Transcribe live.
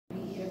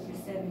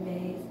7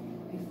 days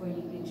before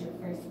you get your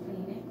first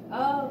cleaning.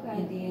 Oh, okay.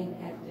 And then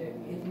after,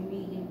 if you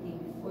need anything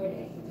before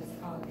that, you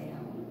just call down.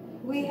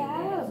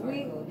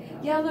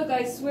 Yeah, look,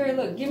 I swear,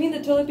 look, give me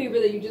the toilet paper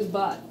that you just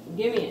bought.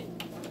 Give me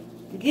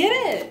it. Get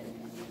it!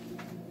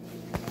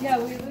 Yeah,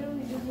 we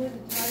literally just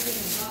went to Target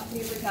and bought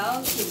paper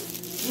towels.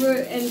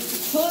 And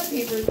toilet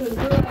paper, because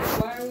we're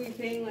like, why are we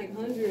paying like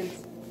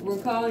hundreds? We're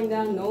calling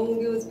down, no one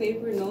will give us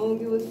paper, no one will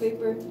give us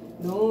paper,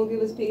 no one will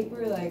give us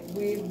paper. Like,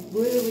 we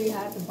literally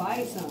had to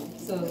buy some.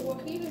 So.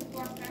 Well, he just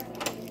walked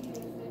past me.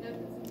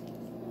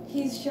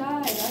 He's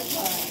shy, that's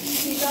why.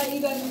 He thought you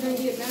guys were going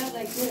to get mad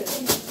like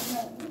this.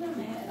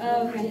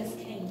 No, okay. We just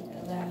can't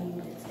allow you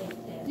to take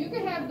that. You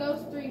can have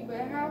those 3,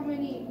 but how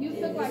many? You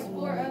took like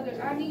 4 others.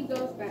 I need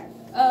those back.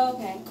 Oh,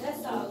 okay.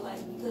 That's all,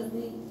 like, because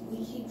we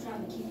keep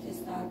trying to keep this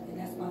stock, and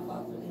that's my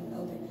fault for leaving it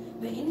open.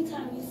 But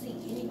anytime you see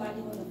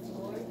anybody on the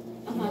floor,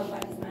 and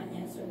nobody's not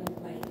answering them,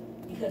 like,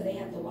 because they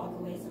have to walk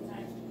away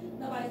sometimes,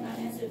 nobody's not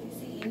answering. If you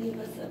see any of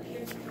us up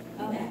here,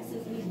 you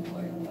access me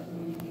more than what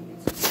we give it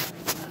to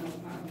you.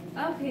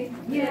 Okay,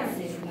 yeah. That's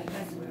it. Like,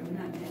 that's where we're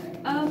not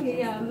mad. Okay,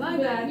 yeah, my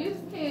But bad. you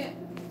just can't,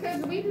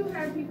 because we do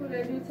have people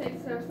that do take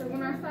stuff. So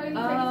when I saw you take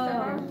stuff,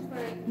 I was just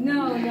like,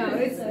 No,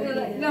 it's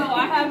like, no,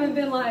 I haven't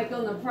been like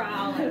on the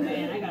prowl, like,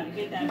 man, I gotta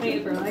get that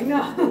paper. Like,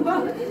 no. I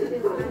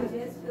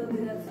just filled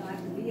it up so I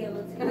could be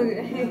able to,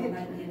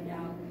 like, if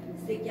y'all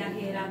stick your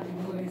head out the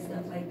door and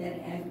stuff like that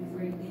and ask me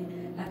for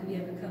anything, I could be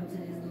able to come to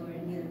this door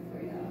and get it for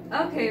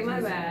y'all. Okay, my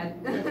bad.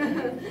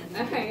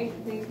 Alright,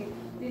 thank you.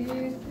 Did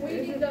you? we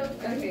need those.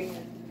 Okay.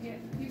 Yeah,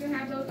 you can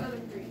have those other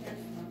 3.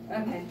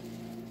 Okay.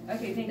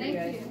 Okay, thank you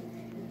guys.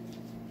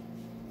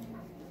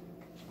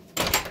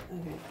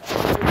 Okay.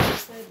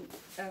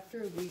 After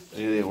a week.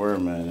 Yeah, they were,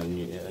 man, and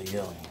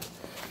yelling.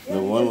 The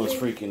one was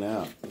freaking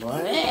out.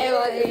 What? But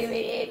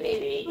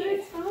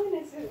it's fine.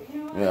 It's,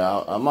 you know. Yeah,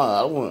 I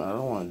don't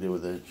want to deal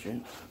with that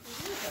shit.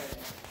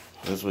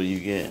 That's what you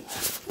get.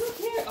 Who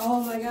cares?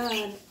 Oh my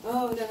god.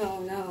 Oh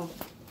no.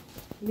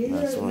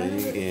 That's what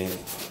you get.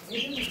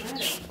 It doesn't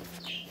matter.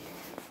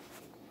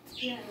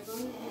 Yeah, as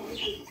long as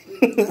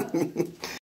you